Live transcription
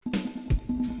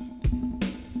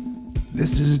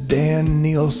This is Dan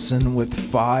Nielsen with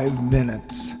 5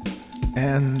 minutes,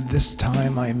 and this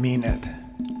time I mean it.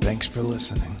 Thanks for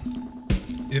listening.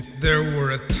 If there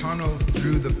were a tunnel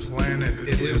through the planet,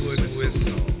 it would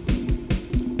whistle.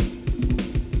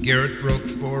 Garrett broke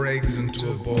 4 eggs into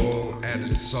a bowl,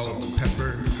 added salt,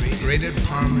 pepper, grated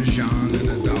Parmesan, and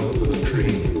a dollop of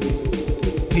cream.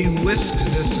 He whisked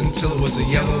this until it was a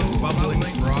yellow, bubbling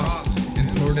froth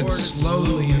and poured it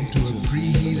slowly into a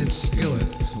preheated skillet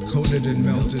coated in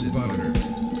melted butter.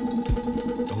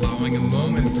 Allowing a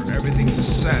moment for everything to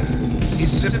set, he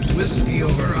sipped whiskey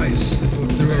over ice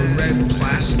through a red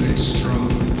plastic straw.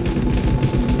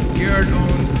 Garrett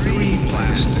owned 3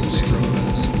 plastic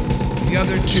straws. The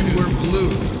other 2 were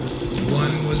blue.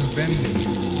 One was bending.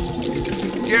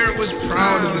 Garrett was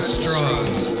proud of the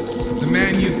straws. The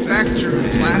manufacture of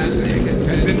plastic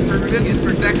had been forbidden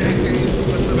for decades,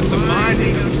 but the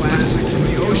mining of plastic from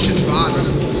the ocean bottom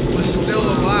was still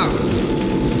allowed.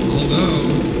 Although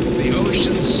the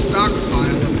ocean's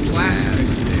stockpile of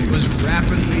plastic was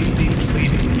rapidly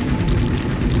depleting.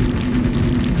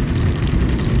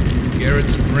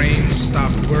 Garrett's brain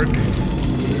stopped working.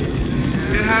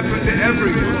 It happened to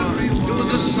everyone. It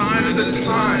was a sign of the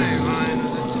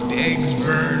time. The eggs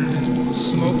burned,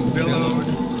 smoke billowed,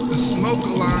 the smoke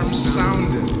alarm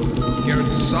sounded.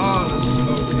 Garrett saw the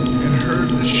smoke and heard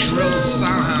the shrill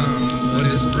sound, but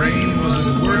his brain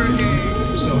wasn't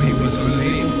working, so he was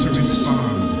unable to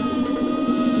respond.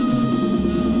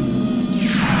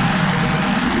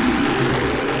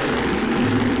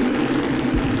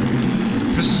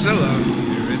 Priscilla,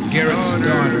 Garrett's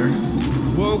daughter,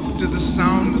 woke to the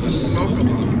sound of the smoke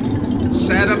alarm,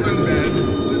 sat up in bed,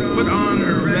 put on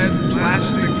her red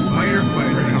plastic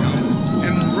firefighter helmet,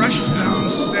 and rushed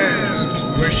downstairs,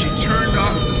 where she turned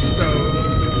off the stove,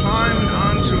 climbed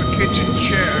onto a kitchen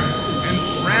chair, and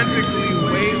frantically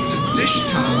waved a dish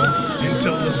towel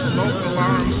until the smoke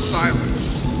alarm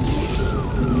silenced.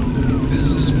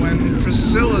 This is when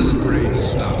Priscilla's brain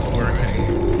stopped working.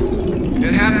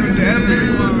 It happened to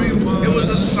everyone. It was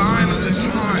a sign of the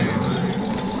times.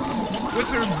 With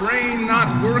her brain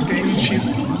not working, she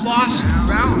lost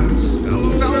balance,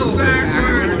 fell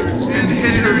backward, and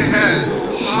hit her head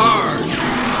hard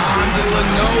on the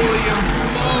linoleum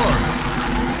floor.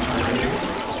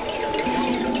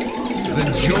 The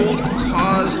jolt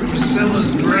caused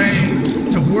Priscilla's brain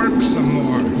to work some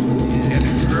more. It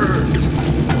hurt.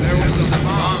 There was a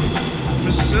bump.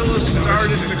 Priscilla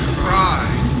started to cry,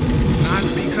 not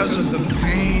because of the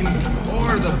pain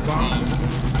or the bump,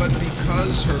 but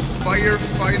because her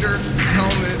firefighter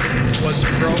helmet was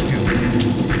broken.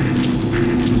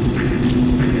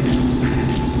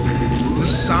 The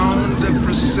sound of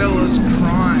Priscilla's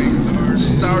crying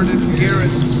started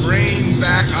Garrett's brain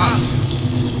back up.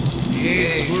 The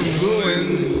eggs were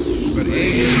ruined, but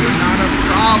eggs were not a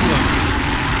problem.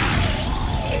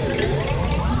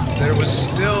 There was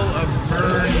still a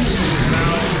burn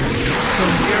smell, so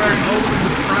Garrett opened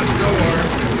the front door,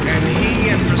 and he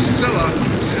and Priscilla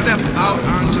stepped out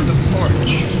onto the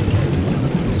porch.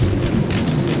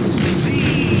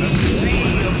 A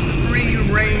sea of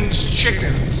free-range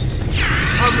chickens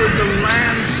covered the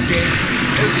landscape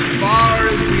as far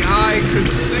as the eye could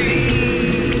see.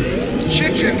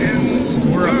 Chickens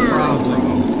were a problem.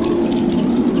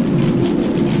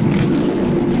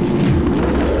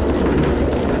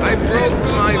 I broke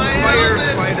my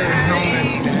firefighter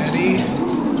helmet, Daddy.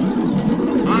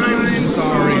 I'm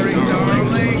sorry,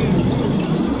 darling.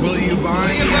 Will you buy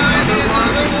me another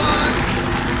one?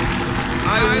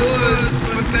 I would,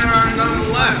 but there are none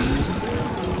left.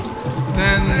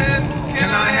 Then, can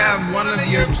I have one of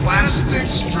your plastic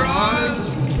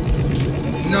straws?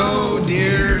 No,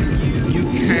 dear, you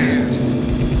can't.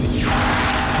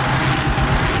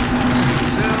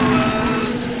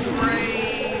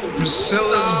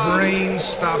 Priscilla's brain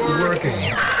stopped working.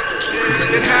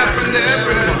 It happened to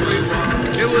everyone.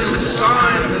 It was a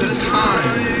sign of the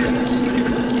times.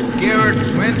 Garrett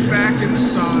went back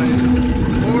inside,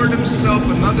 poured himself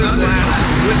another glass of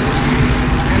whiskey,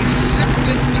 and sipped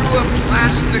it through a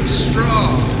plastic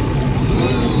straw.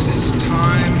 Blue this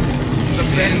time, the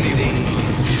bendy.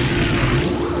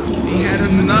 He had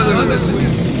another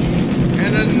whiskey,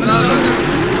 and another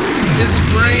whiskey. His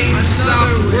brain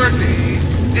stopped working.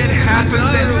 It happened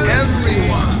to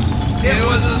everyone. It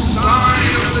was a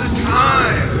sign of the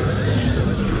times.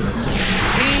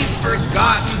 He'd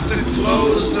forgotten to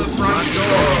close the front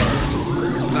door.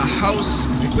 The house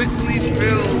quickly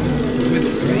filled with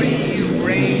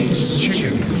free-range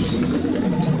chickens.